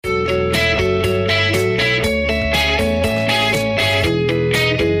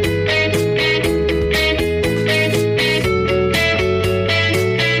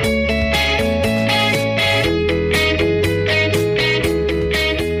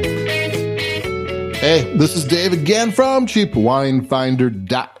Hey, this is Dave again from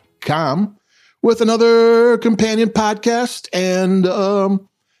cheapwinefinder.com with another companion podcast. And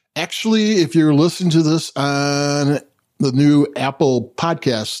actually, if you're listening to this on the new Apple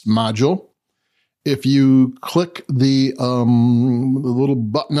podcast module, if you click the little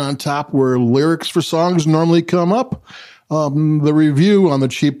button on top where lyrics for songs normally come up, the review on the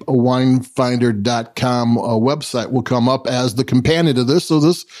cheapwinefinder.com website will come up as the companion to this. So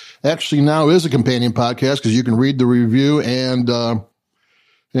this actually now is a companion podcast because you can read the review and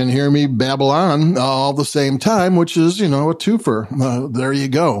hear me babble on all at the same time, which is, a twofer. There you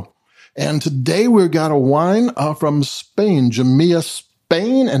go. And today we've got a wine from Spain, Jumilla,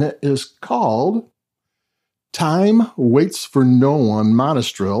 Spain, and it is called Time Waits for No One,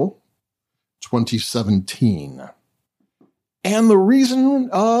 Monastrell, 2017. And the reason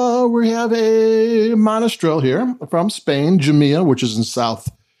we have a Monastrell here from Spain, Jumilla, which is in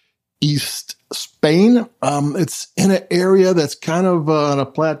southeast Spain. It's in an area that's kind of on a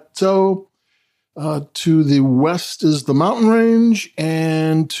plateau. To the west is the mountain range,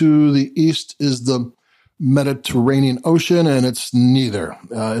 and to the east is the Mediterranean Ocean, and it's neither.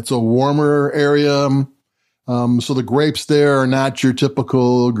 It's a warmer area. So the grapes there are not your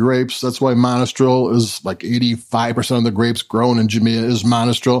typical grapes. That's why Monastrell is like 85% of the grapes grown in Jumilla is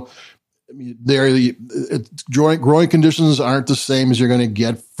Monastrell. I mean, growing conditions aren't the same as you're going to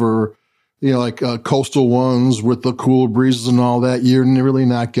get for, coastal ones with the cool breezes and all that. You're really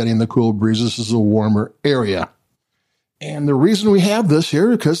not getting the cool breezes. This is a warmer area. And the reason we have this here,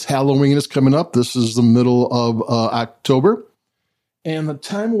 because Halloween is coming up. This is the middle of October. And the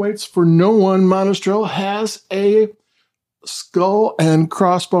Time Waits for No One Monastrell has a skull and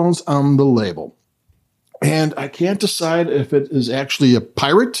crossbones on the label. And I can't decide if it is actually a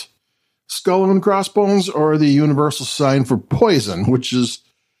pirate skull and crossbones or the universal sign for poison, which is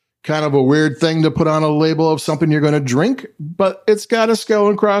kind of a weird thing to put on a label of something you're going to drink. But it's got a skull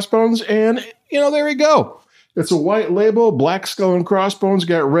and crossbones, and, there you go. It's a white label, black skull and crossbones,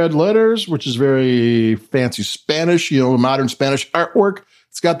 got red letters, which is very fancy Spanish, modern Spanish artwork.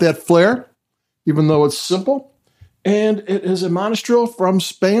 It's got that flair, even though it's simple. And it is a Monastrell from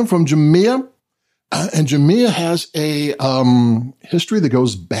Spain, from Jumilla. And Jumilla has a history that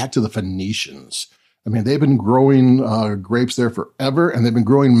goes back to the Phoenicians. I mean, they've been growing grapes there forever, and they've been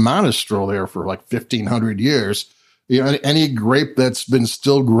growing Monastrell there for like 1,500 years. Any grape that's been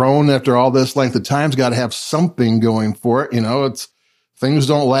still grown after all this length of time's got to have something going for it. It's things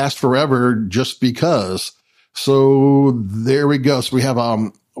don't last forever just because. So there we go. So we have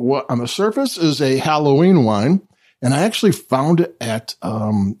what on the surface is a Halloween wine, and I actually found it at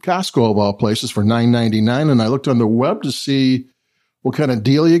Costco of all places for $9.99. And I looked on the web to see what kind of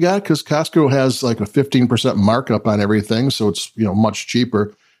deal you got, because Costco has like a 15% markup on everything, so it's much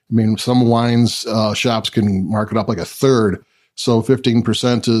cheaper. I mean, some wines shops can mark it up like a third, so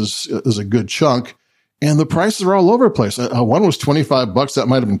 15% is a good chunk. And the prices are all over the place. One was $25. That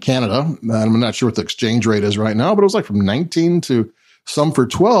might have been Canada. I'm not sure what the exchange rate is right now, but it was like from 19 to some for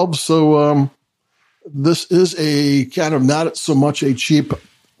 12. So this is a kind of not so much a cheap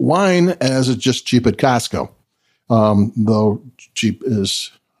wine as it's just cheap at Costco, though cheap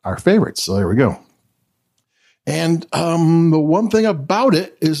is our favorite. So there we go. And the one thing about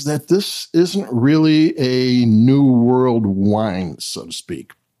it is that this isn't really a New World wine, so to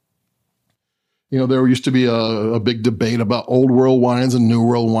speak. There used to be a big debate about Old World wines and New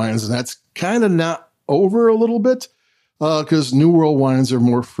World wines, and that's kind of not over a little bit because New World wines are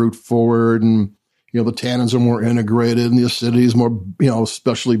more fruit forward, and the tannins are more integrated, and the acidity is more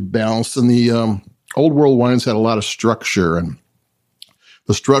especially balanced. And the Old World wines had a lot of structure, and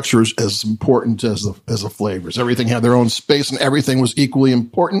the structure is as important as the flavors. Everything had their own space, and everything was equally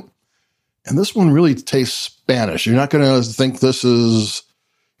important. And this one really tastes Spanish. You're not going to think this is,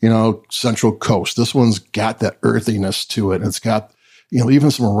 Central Coast. This one's got that earthiness to it. It's got,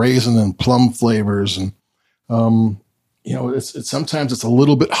 even some raisin and plum flavors. And, it's sometimes it's a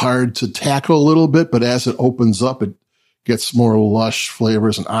little bit hard to tackle a little bit, but as it opens up, it gets more lush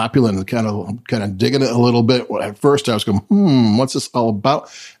flavors and opulent, and kind of digging it a little bit. At first I was going, what's this all about?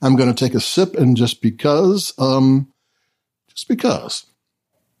 I'm going to take a sip, and just because.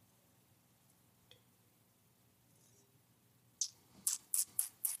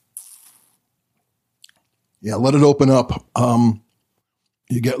 Yeah, let it open up.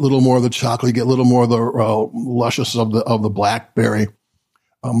 You get a little more of the chocolate, you get a little more of the luscious of the blackberry.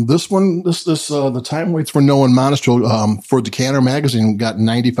 The Time Waits for No One Monastrell for Decanter Magazine got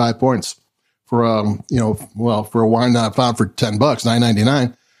 95 points for for a wine that I found for $10,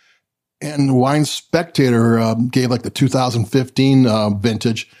 $9.99. And Wine Spectator gave like the 2015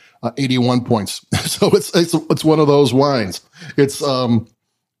 vintage 81 points. So it's one of those wines. It's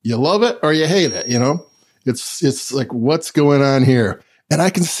you love it or you hate it. It's like, what's going on here? And I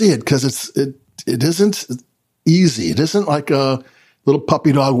can see it because it isn't easy. It isn't like a little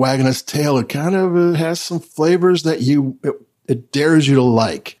puppy dog wagging its tail. It kind of has some flavors that it dares you to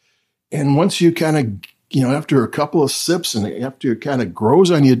like. And once you kind of, after a couple of sips and after it kind of grows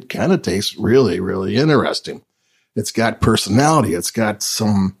on you, it kind of tastes really, really interesting. It's got personality. It's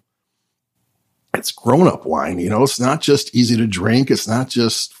grown-up wine. It's not just easy to drink. It's not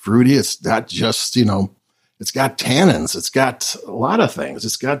just fruity. It's not just, it's got tannins. It's got a lot of things.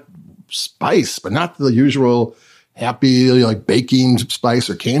 It's got spice, but not the usual happy, like baking spice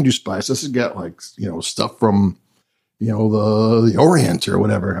or candy spice. This has got stuff from, the Orient or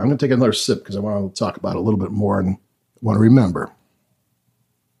whatever. I'm going to take another sip because I want to talk about it a little bit more and want to remember.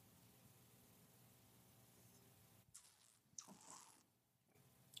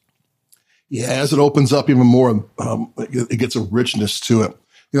 Yeah, as it opens up even more, it gets a richness to it.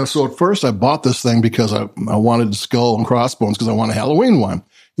 So at first I bought this thing because I wanted Skull and Crossbones because I want a Halloween wine.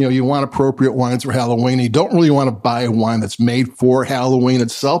 You want appropriate wines for Halloween. You don't really want to buy a wine that's made for Halloween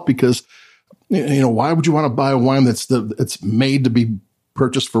itself because, why would you want to buy a wine it's made to be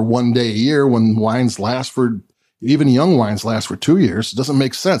purchased for one day a year when wines even young wines last for 2 years? It doesn't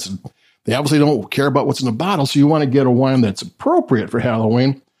make sense. They obviously don't care about what's in the bottle, so you want to get a wine that's appropriate for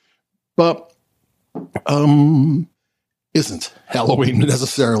Halloween, but isn't Halloween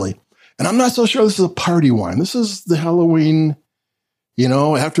necessarily. And I'm not so sure this is a party wine. This is the Halloween,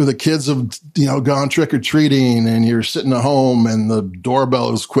 after the kids have, gone trick-or-treating and you're sitting at home and the doorbell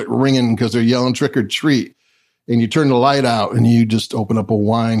has quit ringing because they're yelling trick-or-treat and you turn the light out and you just open up a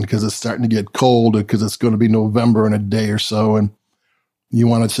wine because it's starting to get cold because it's going to be November in a day or so and you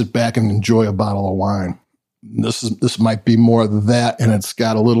want to sit back and enjoy a bottle of wine. This might be more of that, and it's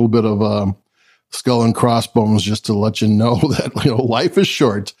got a little bit of Skull and Crossbones just to let you know that life is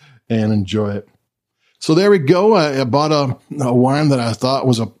short and enjoy it. So there we go. I bought a wine that I thought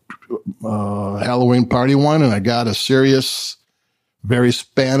was a Halloween party wine, and I got a serious, very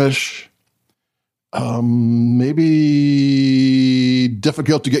Spanish, maybe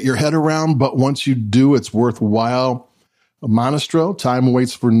difficult to get your head around, but once you do, it's worthwhile. Monastrell, Time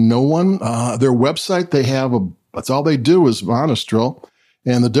Waits for No One. Their website, they have that's all they do is Monastrell.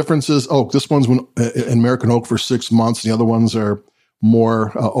 And the difference is oak. This one's American oak for 6 months. The other ones are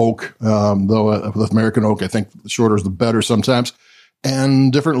more oak, though with American oak, I think the shorter is the better sometimes.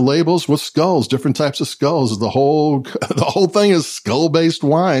 And different labels with skulls, different types of skulls. The whole thing is skull-based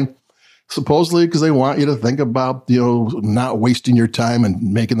wine, supposedly because they want you to think about, not wasting your time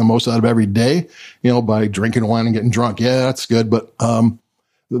and making the most out of every day, by drinking wine and getting drunk. Yeah, that's good. But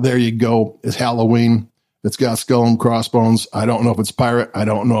there you go. It's Halloween. It's got Skull and Crossbones. I don't know if it's pirate. I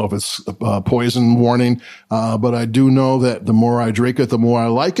don't know if it's poison warning. But I do know that the more I drink it, the more I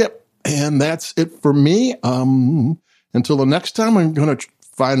like it. And that's it for me. Until the next time, I'm going to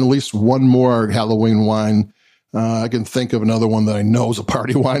find at least one more Halloween wine. I can think of another one that I know is a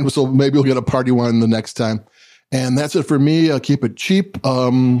party wine. So maybe we'll get a party wine the next time. And that's it for me. Keep it cheap.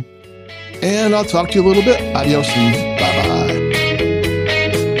 And I'll talk to you a little bit. Adios and bye-bye.